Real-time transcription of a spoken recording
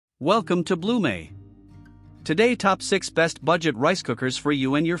Welcome to bluwmai. Today, top 6 best budget rice cookers for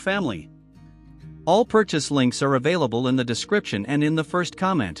you and your family. All purchase links are available in the description and in the first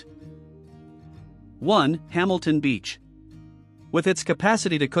comment. 1. Hamilton Beach. With its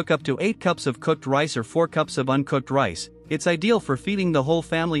capacity to cook up to 8 cups of cooked rice or 4 cups of uncooked rice, it's ideal for feeding the whole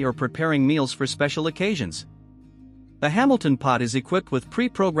family or preparing meals for special occasions. The Hamilton pot is equipped with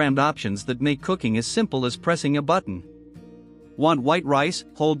pre-programmed options that make cooking as simple as pressing a button. Want white rice,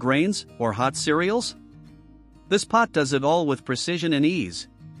 whole grains, or hot cereals? This pot does it all with precision and ease.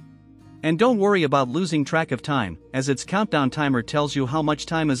 And don't worry about losing track of time, as its countdown timer tells you how much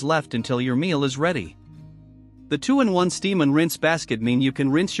time is left until your meal is ready. The 2-in-1 steam and rinse basket mean you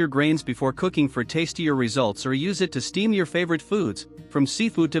can rinse your grains before cooking for tastier results or use it to steam your favorite foods, from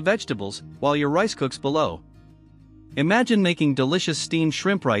seafood to vegetables, while your rice cooks below. Imagine making delicious steamed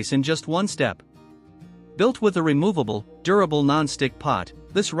shrimp rice in just one step. Built with a removable, durable non-stick pot,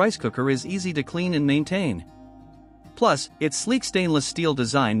 this rice cooker is easy to clean and maintain. Plus, its sleek stainless steel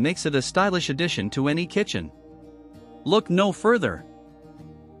design makes it a stylish addition to any kitchen. Look no further.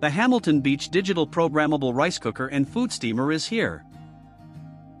 The Hamilton Beach digital programmable rice cooker and food steamer is here.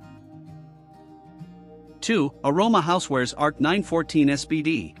 2. Aroma Housewares ARC 914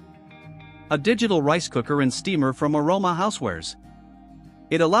 SBD. A digital rice cooker and steamer from Aroma Housewares.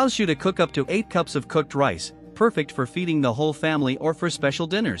 It allows you to cook up to 8 cups of cooked rice, perfect for feeding the whole family or for special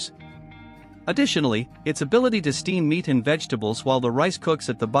dinners. Additionally, its ability to steam meat and vegetables while the rice cooks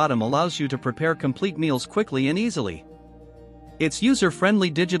at the bottom allows you to prepare complete meals quickly and easily. Its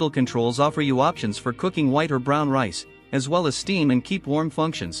user-friendly digital controls offer you options for cooking white or brown rice, as well as steam and keep warm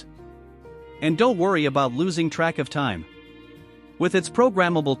functions. And don't worry about losing track of time. With its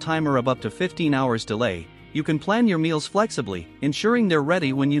programmable timer of up to 15 hours delay, you can plan your meals flexibly, ensuring they're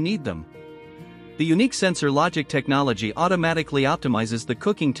ready when you need them. The unique sensor logic technology automatically optimizes the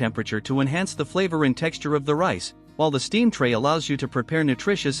cooking temperature to enhance the flavor and texture of the rice, while the steam tray allows you to prepare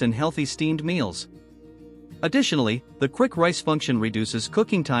nutritious and healthy steamed meals. Additionally, the quick rice function reduces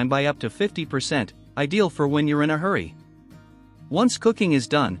cooking time by up to 50%, ideal for when you're in a hurry. Once cooking is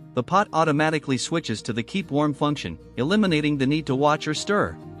done, the pot automatically switches to the keep warm function, eliminating the need to watch or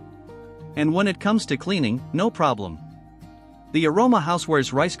stir. And when it comes to cleaning, no problem. The Aroma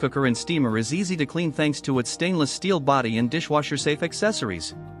Housewares rice cooker and steamer is easy to clean thanks to its stainless steel body and dishwasher-safe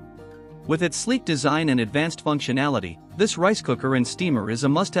accessories. With its sleek design and advanced functionality, this rice cooker and steamer is a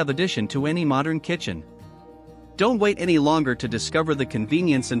must-have addition to any modern kitchen. Don't wait any longer to discover the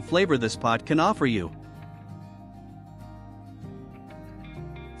convenience and flavor this pot can offer you.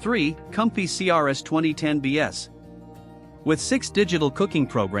 3. Comfy CRS 2010 BS. With 6 digital cooking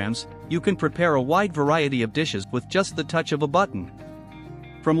programs, you can prepare a wide variety of dishes with just the touch of a button.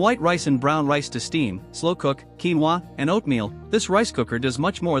 From white rice and brown rice to steam, slow cook, quinoa, and oatmeal, this rice cooker does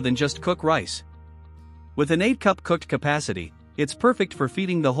much more than just cook rice. With an 8-cup cooked capacity, it's perfect for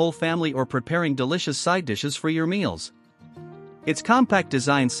feeding the whole family or preparing delicious side dishes for your meals. Its compact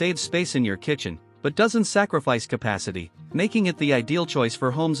design saves space in your kitchen, but doesn't sacrifice capacity, making it the ideal choice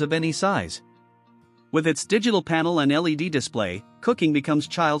for homes of any size. With its digital panel and LED display, cooking becomes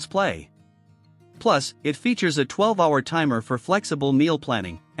child's play. Plus, it features a 12-hour timer for flexible meal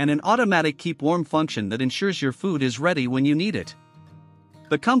planning, and an automatic keep warm function that ensures your food is ready when you need it.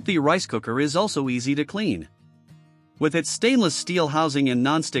 The comfy rice cooker is also easy to clean. With its stainless steel housing and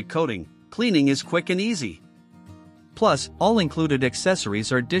non-stick coating, cleaning is quick and easy. Plus, all included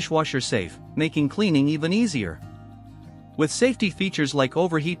accessories are dishwasher safe, making cleaning even easier. With safety features like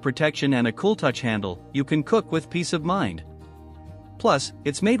overheat protection and a cool touch handle, you can cook with peace of mind. Plus,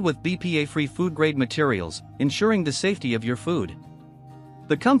 it's made with BPA-free food-grade materials, ensuring the safety of your food.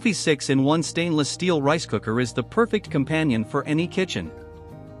 The comfy 6-in-1 stainless steel rice cooker is the perfect companion for any kitchen.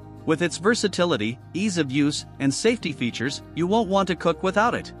 With its versatility, ease of use, and safety features, you won't want to cook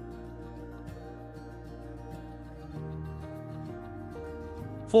without it.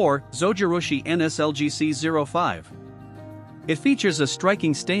 4. Zojirushi NSLGC05. It features a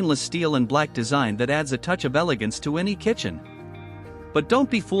striking stainless steel and black design that adds a touch of elegance to any kitchen. But don't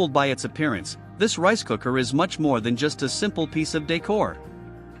be fooled by its appearance, this rice cooker is much more than just a simple piece of decor.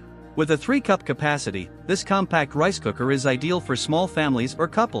 With a 3-cup capacity, this compact rice cooker is ideal for small families or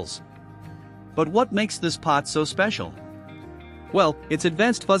couples. But what makes this pot so special? Well, its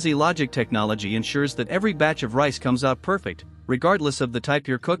advanced fuzzy logic technology ensures that every batch of rice comes out perfect, regardless of the type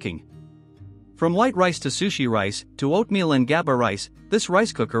you're cooking. From white rice to sushi rice, to oatmeal and gaba rice, this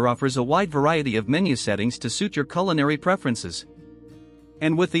rice cooker offers a wide variety of menu settings to suit your culinary preferences.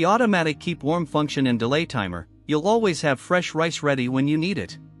 And with the automatic keep warm function and delay timer, you'll always have fresh rice ready when you need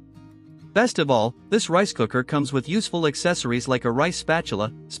it. Best of all, this rice cooker comes with useful accessories like a rice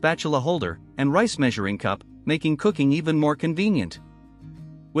spatula, spatula holder, and rice measuring cup, making cooking even more convenient.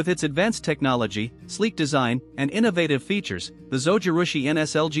 With its advanced technology, sleek design, and innovative features, the Zojirushi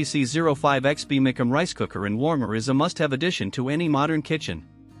NSLGC05XB Mikam rice cooker and warmer is a must-have addition to any modern kitchen.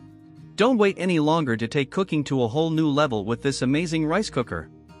 Don't wait any longer to take cooking to a whole new level with this amazing rice cooker.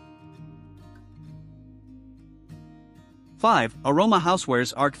 5. Aroma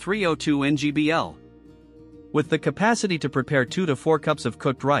Housewares ARC 302 NGBL. With the capacity to prepare 2 to 4 cups of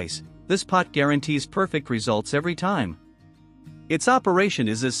cooked rice, this pot guarantees perfect results every time. Its operation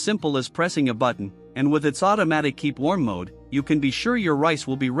is as simple as pressing a button, and with its automatic keep warm mode, you can be sure your rice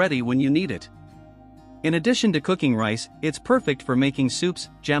will be ready when you need it. In addition to cooking rice, it's perfect for making soups,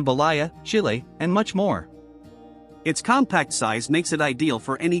 jambalaya, chile, and much more. Its compact size makes it ideal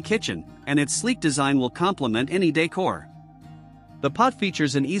for any kitchen, and its sleek design will complement any decor. The pot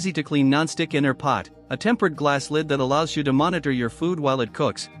features an easy-to-clean non-stick inner pot, a tempered glass lid that allows you to monitor your food while it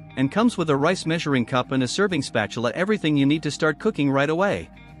cooks, and comes with a rice measuring cup and a serving spatula, everything you need to start cooking right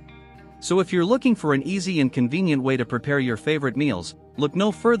away. So if you're looking for an easy and convenient way to prepare your favorite meals, look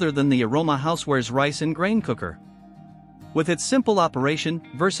no further than the Aroma Housewares rice and grain cooker. With its simple operation,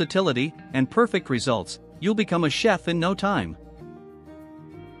 versatility, and perfect results, you'll become a chef in no time.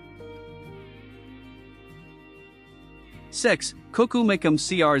 6. Cuckoo Mikam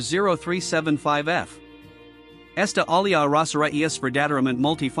CR0375F. Esta olea arrasera es verdaderamente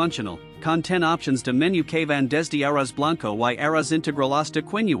multifuncional, con 10 options de menú que van desde arroz blanco y arroz integral hasta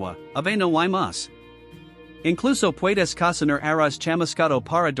quinoa, avena y más. Incluso puedes cocinar arroz chamuscado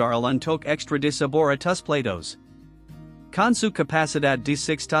para dar un toque extra de sabor a tus platos. Con su capacidad de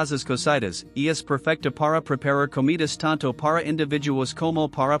 6 tazas cocidas, es perfecta para preparar comidas tanto para individuos como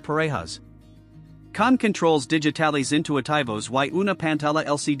para parejas. Con controls digitales intuitivos y una pantalla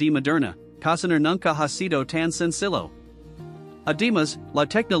LCD moderna, cocinar nunca ha sido tan sencillo. Además, la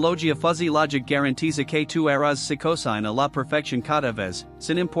tecnología fuzzy logic garantiza que tu arroz se cocina a la perfección cada vez,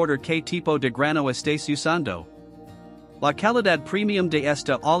 sin importar qué tipo de grano estés usando. La calidad premium de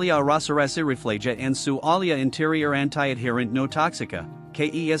esta olea arrocera se refleja en su olea interior antiadherente no tóxica,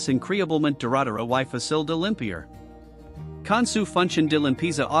 que es increíblemente duradera y fácil de limpiar. Con su función de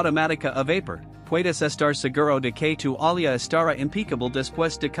limpieza automática a vapor, puedes estar seguro de que tu olea estará impecable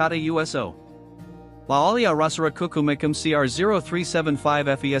después de cada uso. La olea arrocera Cuckoo Mikam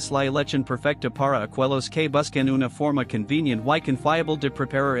CR0375F es la elección perfecta para aquellos que buscan una forma convenient y confiable de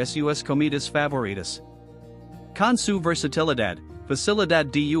preparar sus comidas favoritas. Con su versatilidad, facilidad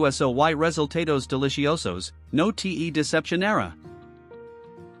de uso y resultados deliciosos, no te decepcionará.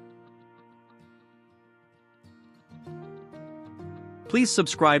 Please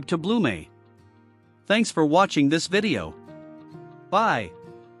subscribe to bluwmai. Thanks for watching this video. Bye.